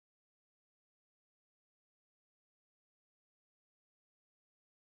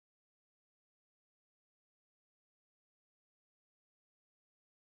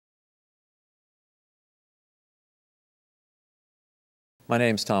My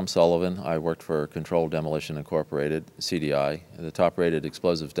name's Tom Sullivan. I worked for Controlled Demolition Incorporated, CDI, the top-rated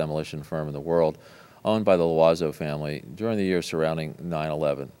explosives demolition firm in the world, owned by the Loiseau family during the years surrounding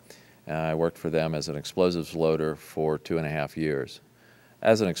 9/11. And I worked for them as an explosives loader for 2.5 years.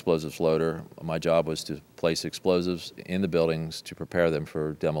 As an explosives loader, my job was to place explosives in the buildings to prepare them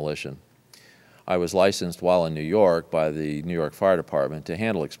for demolition. I was licensed while in New York by the New York Fire Department to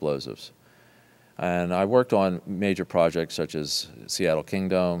handle explosives. And I worked on major projects such as Seattle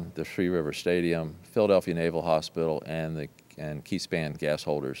Kingdom, the Three River Stadium, Philadelphia Naval Hospital, and Keyspan gas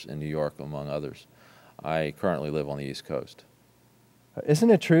holders in New York, among others. I currently live on the East Coast. Isn't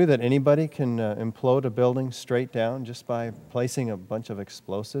it true that anybody can implode a building straight down just by placing a bunch of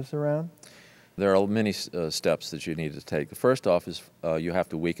explosives around? There are many steps that you need to take. The first off is you have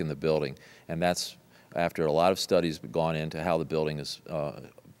to weaken the building, and that's after a lot of studies have gone into how the building is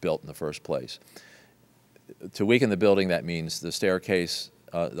built in the first place. To weaken the building, that means the staircase,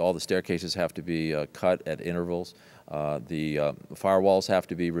 all the staircases have to be cut at intervals. The firewalls have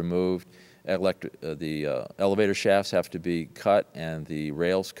to be removed. The elevator shafts have to be cut and the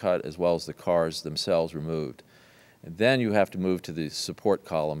rails cut, as well as the cars themselves removed. And then you have to move to the support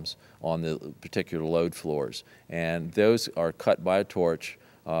columns on the particular load floors. And those are cut by a torch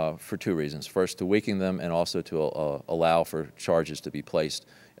for two reasons. First, to weaken them, and also to allow for charges to be placed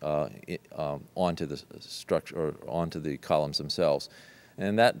onto the structure, or onto the columns themselves.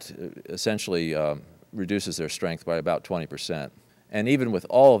 And that essentially reduces their strength by about 20%. And even with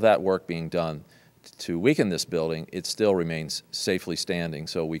all of that work being done to weaken this building, it still remains safely standing,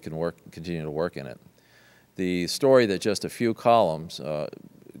 so we can continue to work in it. The story that just a few columns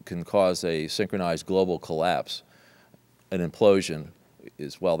can cause a synchronized global collapse, an implosion,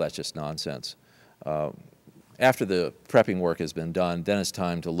 is, well, that's just nonsense. After the prepping work has been done, then it's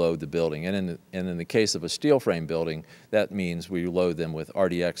time to load the building. And in the case of a steel frame building, that means we load them with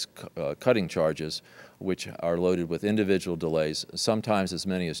RDX cutting charges, which are loaded with individual delays, sometimes as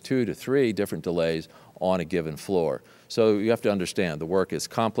many as 2 to 3 different delays on a given floor. So you have to understand the work is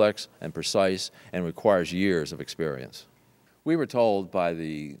complex and precise and requires years of experience. We were told by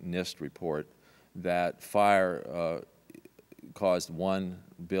the NIST report that fire caused one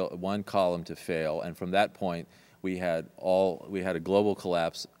column to fail, and from that point we had a global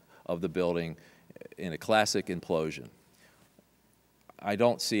collapse of the building in a classic implosion. I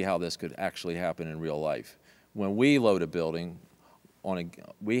don't see how this could actually happen in real life. When we load a building,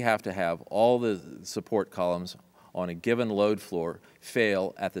 we have to have all the support columns on a given load floor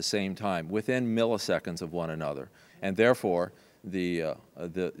fail at the same time, within milliseconds of one another, and therefore the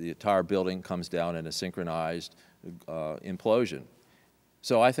entire building comes down in a synchronized implosion.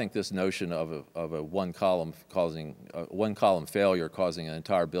 So I think this notion of a one column failure causing an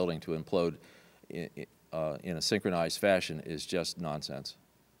entire building to implode in a synchronized fashion is just nonsense.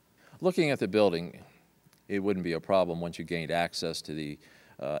 Looking at the building, it wouldn't be a problem once you gained access to the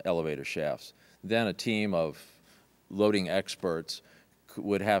elevator shafts. Then a team of loading experts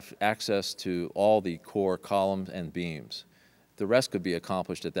would have access to all the core columns and beams. The rest could be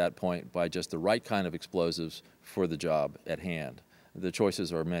accomplished at that point by just the right kind of explosives for the job at hand. The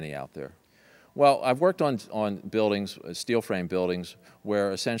choices are many out there. Well, I've worked on buildings, steel frame buildings,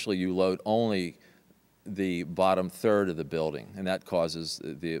 where essentially you load only the bottom third of the building, and that causes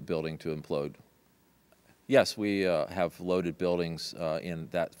the building to implode. Yes, we have loaded buildings in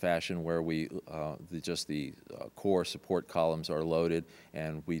that fashion, where just the core support columns are loaded,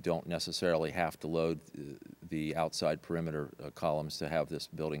 and we don't necessarily have to load the outside perimeter columns to have this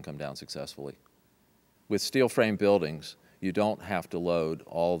building come down successfully. With steel frame buildings, you don't have to load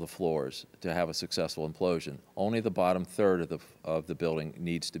all the floors to have a successful implosion. Only the bottom third of the building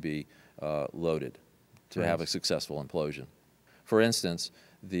needs to be loaded to have a successful implosion. For instance,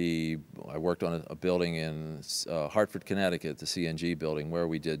 I worked on a building in Hartford, Connecticut, the CNG building, where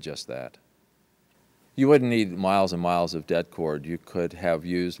we did just that. You wouldn't need miles and miles of det cord. You could have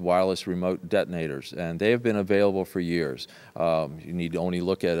used wireless remote detonators, and they have been available for years. You need to only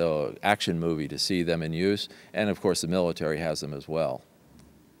look at an action movie to see them in use, and of course the military has them as well.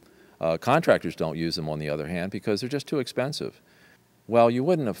 Contractors don't use them, on the other hand, because they're just too expensive. Well, you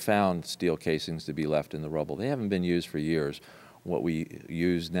wouldn't have found steel casings to be left in the rubble. They haven't been used for years. What we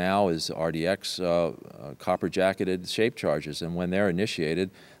use now is RDX copper-jacketed shape charges, and when they're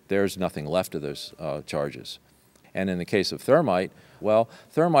initiated, there's nothing left of those charges. And in the case of thermite, well,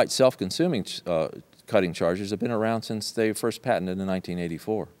 thermite self-consuming cutting charges have been around since they first patented in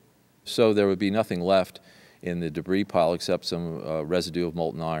 1984. So there would be nothing left in the debris pile except some residue of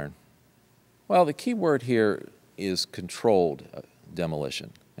molten iron. Well, the key word here is controlled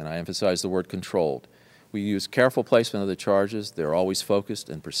demolition, and I emphasize the word controlled. We use careful placement of the charges. They're always focused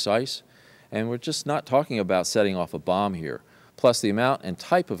and precise. And we're just not talking about setting off a bomb here. Plus, the amount and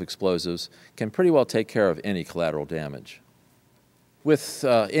type of explosives can pretty well take care of any collateral damage. With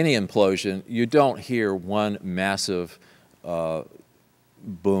any implosion, you don't hear one massive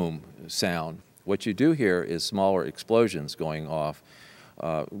boom sound. What you do hear is smaller explosions going off,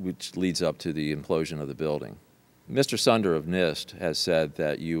 which leads up to the implosion of the building. Mr. Sunder of NIST has said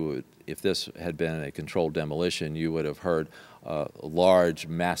that you would, if this had been a controlled demolition, you would have heard a large,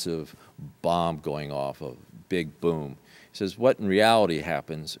 massive bomb going off, a big boom. He says what in reality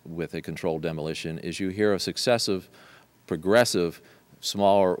happens with a controlled demolition is you hear a successive, progressive,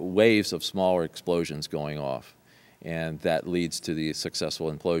 smaller waves of smaller explosions going off, and that leads to the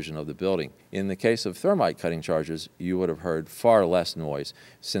successful implosion of the building. In the case of thermite cutting charges, you would have heard far less noise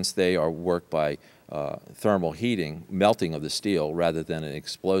since they are worked by thermal heating, melting of the steel, rather than an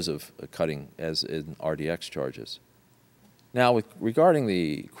explosive cutting as in RDX charges. Now, regarding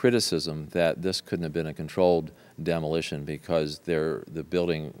the criticism that this couldn't have been a controlled demolition because the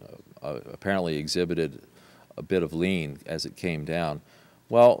building apparently exhibited a bit of lean as it came down,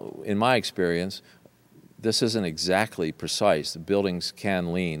 well, in my experience, this isn't exactly precise. The buildings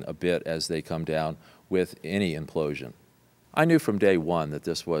can lean a bit as they come down with any implosion. I knew from day one that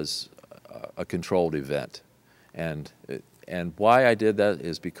this was a controlled event. And why I did that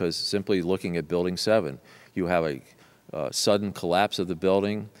is because simply looking at Building 7, you have a sudden collapse of the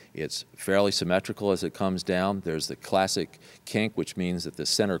building. It's fairly symmetrical as it comes down. There's the classic kink, which means that the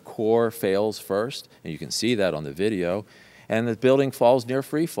center core fails first, and you can see that on the video, and the building falls near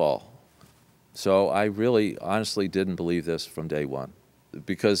free fall. So I really honestly didn't believe this from day one,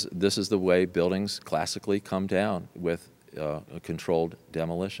 because this is the way buildings classically come down with a controlled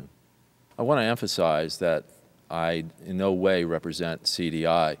demolition. I want to emphasize that I in no way represent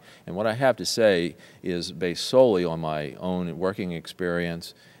CDI, and what I have to say is based solely on my own working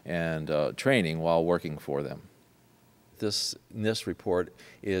experience and training while working for them. This NIST report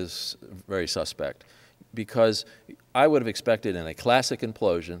is very suspect because I would have expected in a classic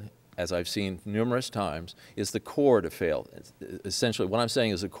implosion, as I've seen numerous times, is the core to fail. Essentially, what I'm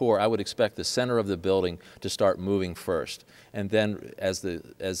saying is the core, I would expect the center of the building to start moving first. And then as the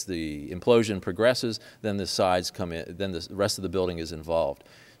implosion progresses, then the sides come in, then the rest of the building is involved.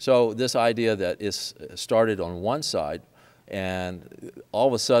 So this idea that it's started on one side and all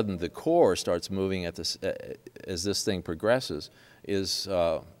of a sudden the core starts moving at this, as this thing progresses is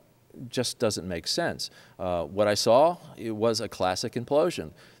just doesn't make sense. What I saw, it was a classic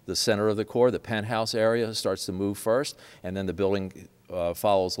implosion. The center of the core, the penthouse area, starts to move first, and then the building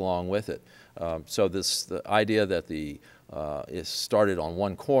follows along with it. So the idea that it started on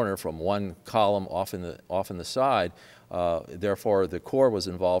one corner from one column off in the side, therefore the core was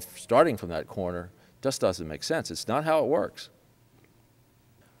involved starting from that corner, just doesn't make sense. It's not how it works.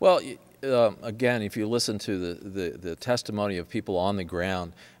 Well, again, if you listen to the testimony of people on the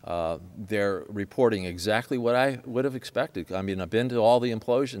ground, they're reporting exactly what I would have expected. I mean, I've been to all the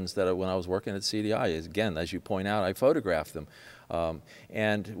implosions that when I was working at CDI. Again, as you point out, I photographed them.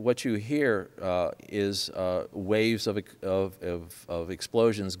 And what you hear is waves of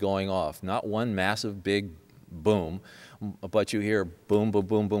explosions going off, not one massive big boom, but you hear boom, boom,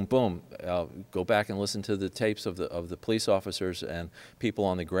 boom, boom, boom. Go back and listen to the tapes of the police officers and people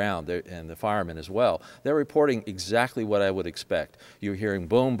on the ground and the firemen as well. They're reporting exactly what I would expect. You're hearing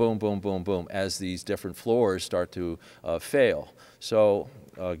boom, boom, boom, boom, boom as these different floors start to fail. So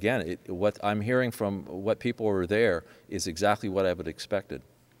again, what I'm hearing from what people were there is exactly what I would have expected.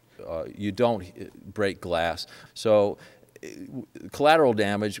 You don't break glass. So collateral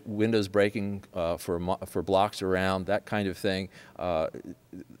damage, windows breaking for blocks around, that kind of thing,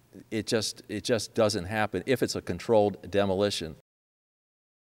 it just doesn't happen if it's a controlled demolition.